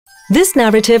This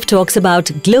narrative talks about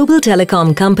global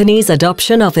telecom companies'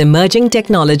 adoption of emerging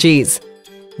technologies.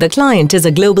 The client is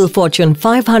a global Fortune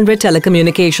 500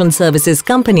 telecommunication services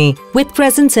company with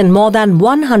presence in more than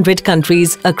 100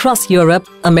 countries across Europe,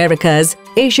 Americas,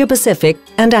 Asia-Pacific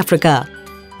and Africa.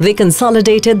 They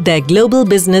consolidated their global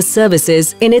business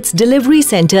services in its delivery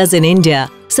centers in India,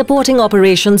 supporting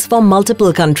operations for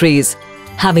multiple countries.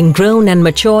 Having grown and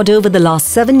matured over the last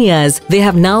 7 years, they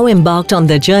have now embarked on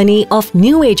their journey of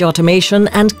new age automation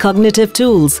and cognitive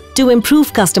tools to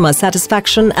improve customer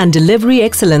satisfaction and delivery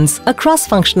excellence across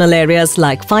functional areas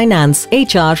like finance,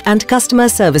 HR, and customer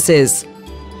services.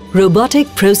 Robotic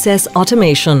Process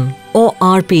Automation, or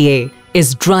RPA,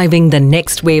 is driving the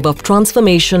next wave of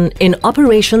transformation in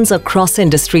operations across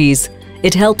industries.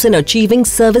 It helps in achieving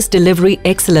service delivery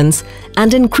excellence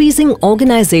and increasing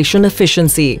organization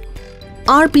efficiency.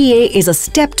 RPA is a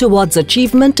step towards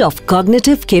achievement of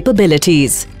cognitive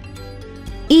capabilities.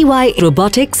 EY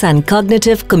Robotics and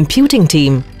Cognitive Computing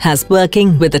team has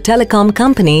working with a telecom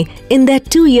company in their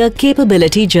 2-year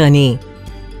capability journey.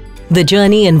 The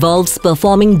journey involves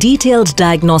performing detailed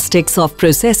diagnostics of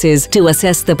processes to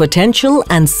assess the potential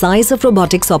and size of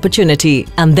robotics opportunity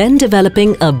and then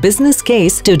developing a business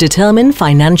case to determine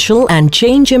financial and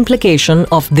change implication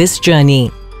of this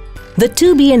journey. The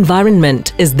 2B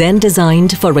environment is then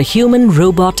designed for a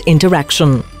human-robot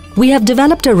interaction. We have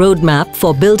developed a roadmap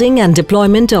for building and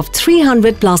deployment of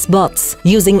 300+ bots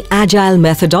using agile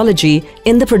methodology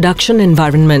in the production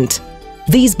environment.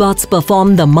 These bots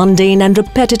perform the mundane and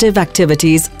repetitive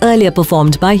activities earlier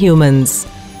performed by humans.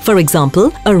 For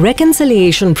example, a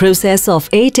reconciliation process of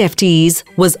 8 FTEs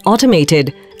was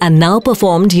automated and now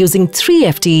performed using 3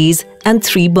 FTEs and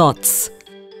 3 bots.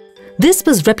 This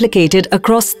was replicated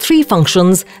across 3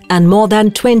 functions and more than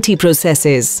 20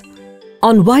 processes.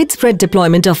 On widespread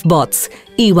deployment of bots,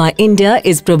 EY India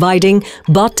is providing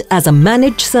bot as a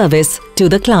managed service to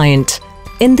the client.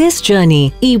 In this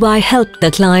journey, EY helped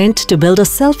the client to build a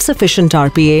self-sufficient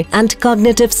RPA and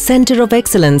cognitive center of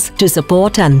excellence to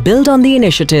support and build on the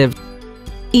initiative.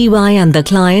 EY and the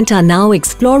client are now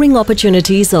exploring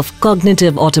opportunities of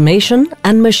cognitive automation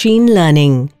and machine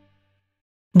learning.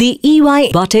 The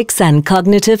EY Robotics and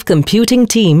Cognitive Computing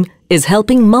team is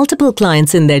helping multiple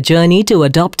clients in their journey to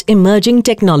adopt emerging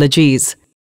technologies.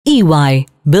 EY,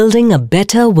 building a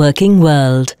better working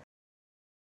world.